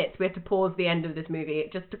 10 minutes. We had to pause the end of this movie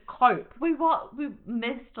just to cope. We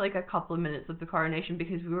missed like a couple of minutes of the coronation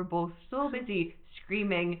because we were both so busy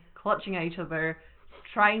screaming, clutching at each other,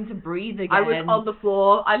 trying to breathe again. I was on the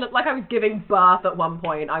floor. I looked like I was giving birth at one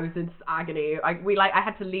point. I was in agony. I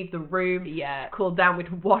had to leave the room. Yeah. Cool down. We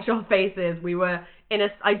had to wash our faces. We were in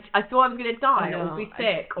I thought I was going to die or be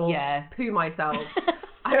sick or poo myself.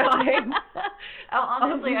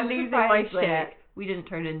 Honestly, I'm losing my shit. We didn't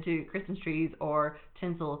turn into Christmas trees or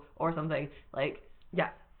tinsel or something. Like,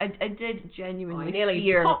 I did genuinely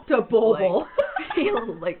nearly popped a bauble.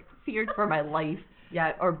 Feared for my life.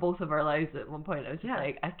 Yeah. Or both of our lives at one point. I was just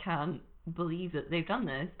like, I can't believe that they've done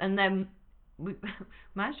this. And then we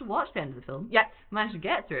managed to watch the end of the film. Yeah. Managed to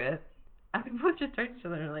get through it. And we both just turned to each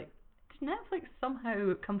other and were like, did Netflix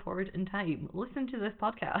somehow come forward in time? Listen to this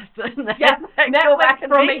podcast. Netflix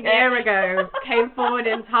from a year ago came forward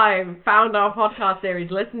in time, found our podcast series,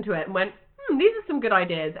 listened to it, and went, these are some good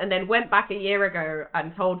ideas, and then went back a year ago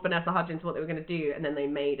and told Vanessa Hudgens what they were going to do, and then they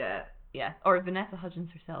made it. Yeah, or Vanessa Hudgens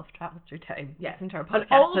herself traveled through time. Yeah, listen to our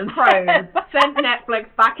podcast. An old pro sent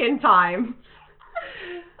Netflix back in time.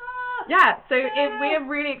 We are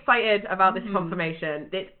really excited about this confirmation.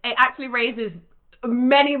 It actually raises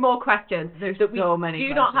many more questions There's that we so many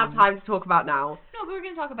do questions. not have time to talk about now. no, we were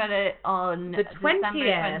going to talk about it on the 20th.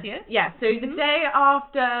 December 20th. Yeah, so the day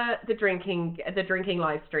after the drinking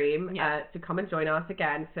live stream, to come and join us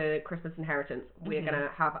again for Christmas Inheritance. We're going to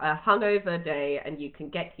have a hungover day, and you can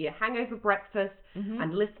get your hangover breakfast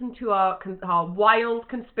and listen to our wild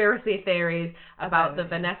conspiracy theories about the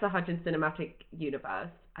Vanessa Hudgens cinematic universe,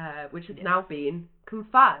 which has now been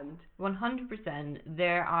confirmed. 100%.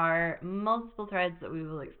 There are multiple threads that we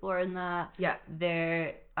will explore in that. Yeah.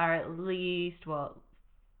 There are at least,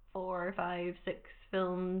 4, 5, 6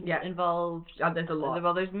 films involved. There's a lot.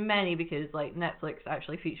 Well, there's many because like Netflix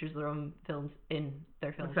actually features their own films in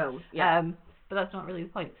their films. But that's not really the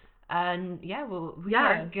point. And we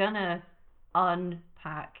are gonna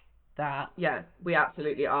unpack that. Yeah, we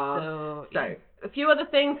absolutely are. So a few other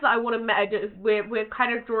things that I want to we're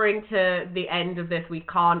kind of drawing to the end of this. We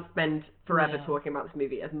can't spend forever talking about this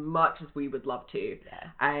movie as much as we would love to.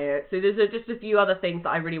 So there's just a few other things that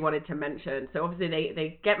I really wanted to mention. So obviously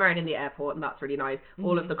they get married in the airport, and that's really nice.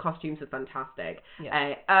 All of the costumes are fantastic.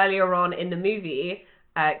 Earlier on in the movie,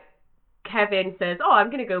 Kevin says, I'm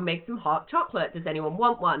going to go make some hot chocolate. Does anyone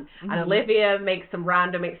want one? And Olivia makes some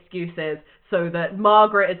random excuses so that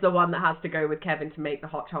Margaret is the one that has to go with Kevin to make the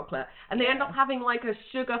hot chocolate. And they end up having like a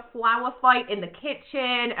sugar flour fight in the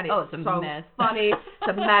kitchen. And it's so mess. funny. It's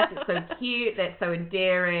a mess. It's so cute. It's so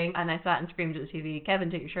endearing. And I sat and screamed at the TV,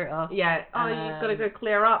 Kevin, take your shirt off. Yeah. You've got to go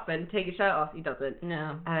clear up and take your shirt off. He doesn't.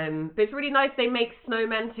 No. But it's really nice. They make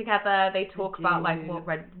snowmen together. They talk about like what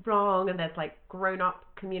went wrong. And there's like grown-up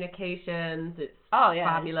communications. It's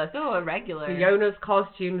fabulous. It's so irregular. Fiona's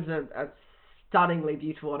costumes are stunningly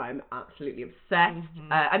beautiful, and I'm absolutely obsessed.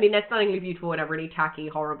 I mean, they're stunningly beautiful in a really tacky,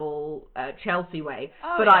 horrible Chelsea way,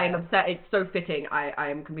 I am obsessed. It's so fitting. I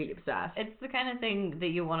am completely obsessed. It's the kind of thing that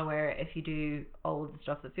you want to wear if you do all of the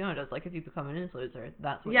stuff that Fiona does. Like, if you become an influencer,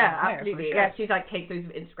 that's what you want to wear. Absolutely. Sure. Yeah, she's like, take those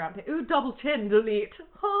Instagram pics. Ooh, double chin, delete.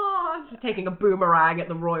 She's taking a boomerang at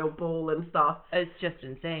the royal ball and stuff. It's just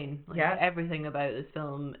insane. Like, everything about this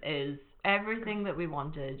film is everything that we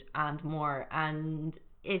wanted and more. And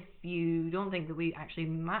if you don't think that we actually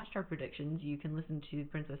matched our predictions, you can listen to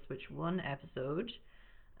Princess Switch 1 episode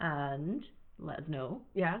and let us know.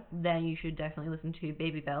 Yeah. Then you should definitely listen to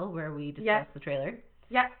Baby Bell, where we discuss the trailer.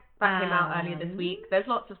 Yeah. That came out earlier this week. There's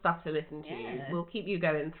lots of stuff to listen to. We'll keep you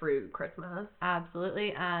going through Christmas.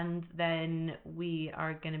 Absolutely. And then we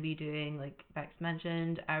are going to be doing, like Bex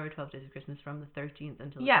mentioned, our 12 Days of Christmas from the 13th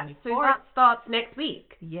until the 24th. So that starts next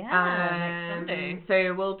week. Next Sunday.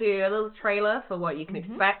 So we'll do a little trailer for what you can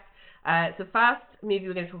expect. So first movie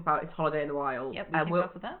we're going to talk about is Holiday in the Wild. Yep, we kick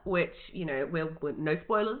off with that. Which, we'll no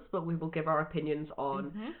spoilers, but we will give our opinions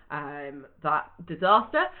on that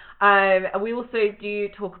disaster. And we also do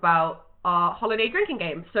talk about our holiday drinking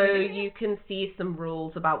game. So you can see some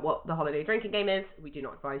rules about what the holiday drinking game is. We do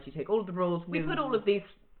not advise you take all of the rules. We put all of these...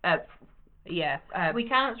 we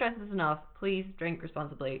cannot stress this enough. Please drink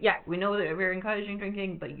responsibly. Yeah. We know that we're encouraging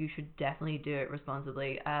drinking, but you should definitely do it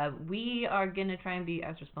responsibly. We are going to try and be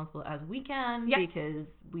as responsible as we can because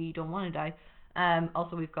we don't want to die.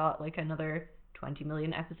 Also, we've got like another 20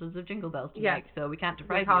 million episodes of Jingle Bells to make, so we can't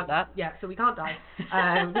deprive you of that. Yeah, so we can't die.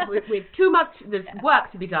 We've too much, there's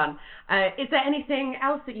work to be done. Is there anything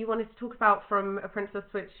else that you wanted to talk about from A Princess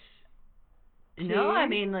Switch? No, I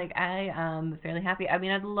mean, like, I am fairly happy. I mean,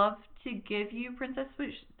 I'd love to give you Princess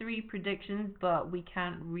Switch 3 predictions, but we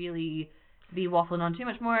can't really be waffling on too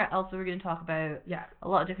much more. Also, we're going to talk about a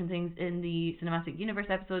lot of different things in the Cinematic Universe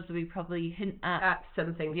episodes, so we probably hint at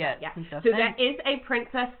some things. Some stuff. So there is a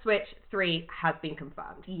Princess Switch 3 has been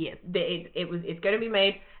confirmed. Yes. It's going to be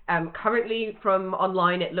made. Currently, from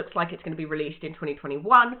online, it looks like it's going to be released in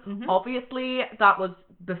 2021. Obviously, that was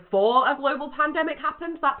before a global pandemic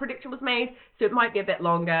happened. That prediction was made, so it might be a bit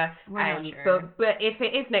longer. We're not sure. But if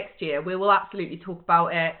it is next year, we will absolutely talk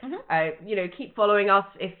about it. Keep following us.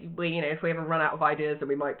 If we ever run out of ideas, then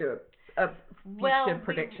we might do a future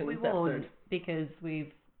predictions we won't, because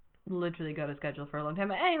we've literally got a schedule for a long time.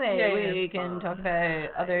 But anyway, we can talk about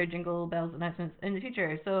other Jingle Bells announcements in the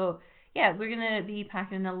future. So yeah, we're going to be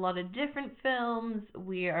packing a lot of different films.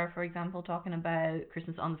 We are, for example, talking about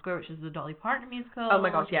Christmas on the Square, which is the Dolly Parton musical. Oh my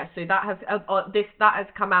gosh, yes. So that has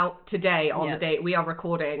come out today on the day we are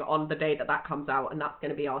recording, on the day that comes out, and that's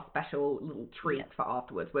going to be our special little treat for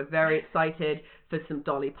afterwards. We're very excited for some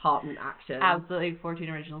Dolly Parton action. Absolutely. 14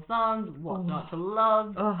 original songs, what's not to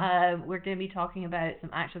love. We're going to be talking about some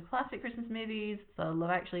actual classic Christmas movies, so Love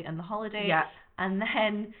Actually and The Holiday. Yeah. And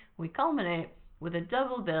then we culminate with a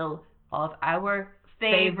double bill of our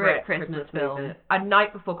favorite Christmas film. A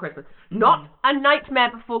Night Before Christmas. Not A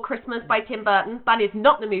Nightmare Before Christmas by Tim Burton. That is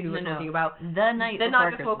not the movie we're talking about. The Night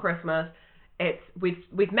Before Christmas.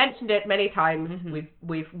 we've mentioned it many times. Mm-hmm.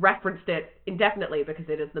 We've referenced it indefinitely because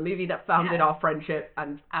it is the movie that founded our friendship,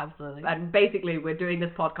 and absolutely. And basically, we're doing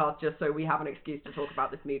this podcast just so we have an excuse to talk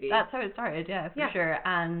about this movie. That's how it started, for sure.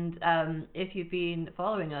 And if you've been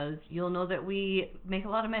following us, you'll know that we make a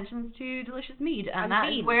lot of mentions to delicious mead, and that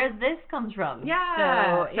is where this comes from.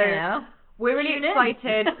 Yeah. So you know. We're really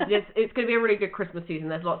excited. It's going to be a really good Christmas season.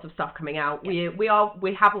 There's lots of stuff coming out. Yep. We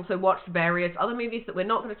have also watched various other movies that we're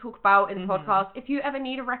not going to talk about in the podcast. If you ever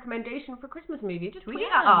need a recommendation for a Christmas movie, just tweet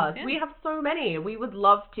at us. Yeah. We have so many. We would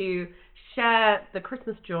love to share the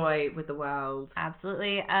Christmas joy with the world.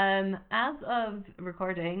 Absolutely. As of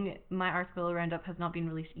recording, my article roundup has not been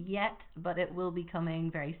released yet, but it will be coming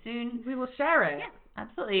very soon. We will share it. Yeah,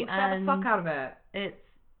 absolutely. We'll share the fuck out of it. It's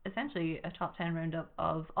essentially a top 10 roundup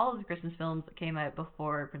of all of the Christmas films that came out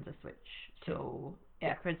before Princess Switch. So,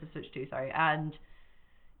 Princess Switch 2, sorry. And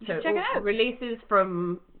check it out. Releases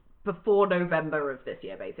from before November of this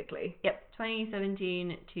year, basically. Yep,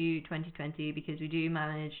 2017 to 2020, because we do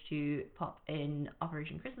manage to pop in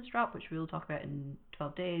Operation Christmas Drop, which we'll talk about in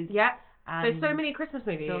 12 days. Yeah. There's so many Christmas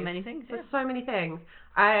movies. So many things. There's so many things.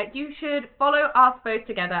 You should follow us both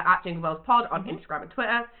together at Jingle Bells Pod on Instagram and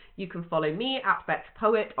Twitter. You can follow me at Bex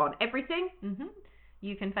Poet on everything.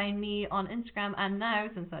 You can find me on Instagram, and now,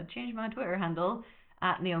 since I've changed my Twitter handle,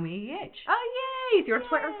 at Naomi EH. Oh, yay! You're on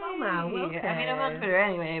Twitter as well now. Okay. I mean, I'm on Twitter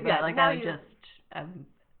anyway, but I'm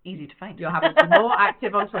easy to find. You're having to be more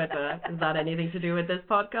active on Twitter. Is that anything to do with this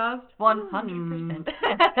podcast? 100%.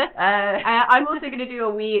 I'm also going to do a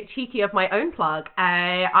wee cheeky of my own plug.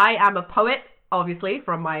 I am a poet, obviously,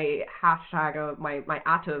 from my hashtag or my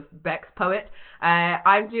at of Bex Poet.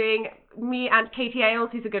 I'm doing, me and Katie Ailes,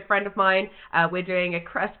 who's a good friend of mine, we're doing a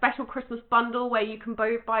special Christmas bundle where you can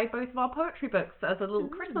buy both of our poetry books as a little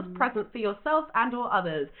Christmas present for yourself and or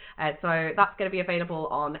others. So that's going to be available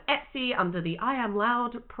on Etsy under the I Am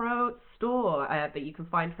Loud Pro store, but you can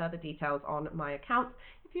find further details on my account.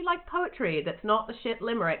 If you like poetry that's not the shit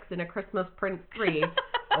limericks in A Christmas Prince 3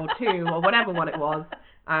 or 2 or whatever one it was,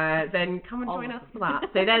 then come and join us for that.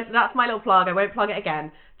 So that's my little plug. I won't plug it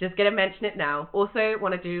again. Just going to mention it now. Also,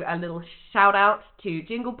 want to do a little shout out to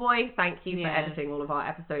Jingle Boy. Thank you for editing all of our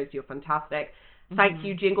episodes. You're fantastic. Thank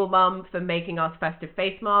you, Jingle Mum, for making us festive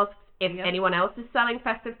face masks. If anyone else is selling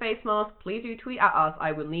festive face masks, please do tweet at us.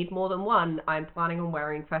 I will need more than one. I'm planning on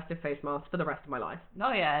wearing festive face masks for the rest of my life.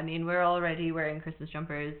 Oh yeah, I mean, we're already wearing Christmas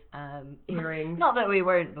jumpers, earrings. Not that we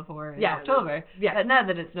weren't before in October. Yeah. But now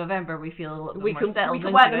that it's November, we feel a little bit more settled. We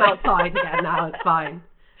can wear them outside again now. It's fine.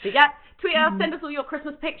 But tweet us, send us all your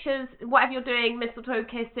Christmas pictures, whatever you're doing, mistletoe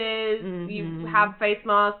kisses, you have face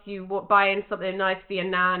masks, you buy in something nice for your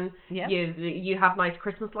nan, you have nice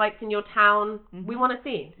Christmas lights in your town. We want to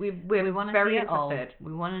see. We're very interested. All.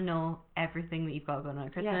 We want to know everything that you've got going on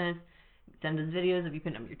at Christmas. Send us videos of you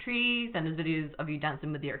putting up your tree. Send us videos of you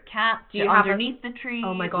dancing with your cat underneath the tree.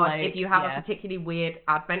 Oh my god, if you have a particularly weird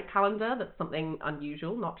advent calendar that's something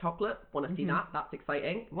unusual, not chocolate, want to see that. That's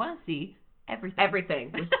exciting. Want to see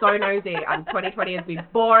everything. We're so nosy, and 2020 has been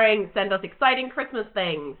boring. Send us exciting Christmas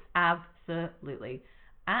things. Absolutely.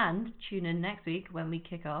 And tune in next week when we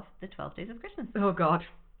kick off the 12 Days of Christmas. Oh god.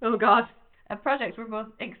 A project we're both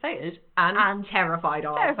excited and terrified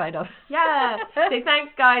of. Yeah. So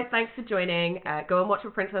thanks, guys. Thanks for joining. Go and watch for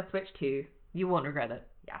Princess Switch 2. You won't regret it.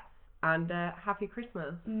 Yes. And happy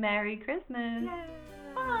Christmas. Merry Christmas.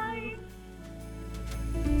 Yay. Bye.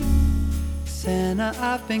 Santa,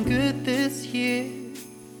 I've been good this year.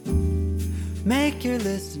 Make your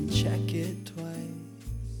list and check it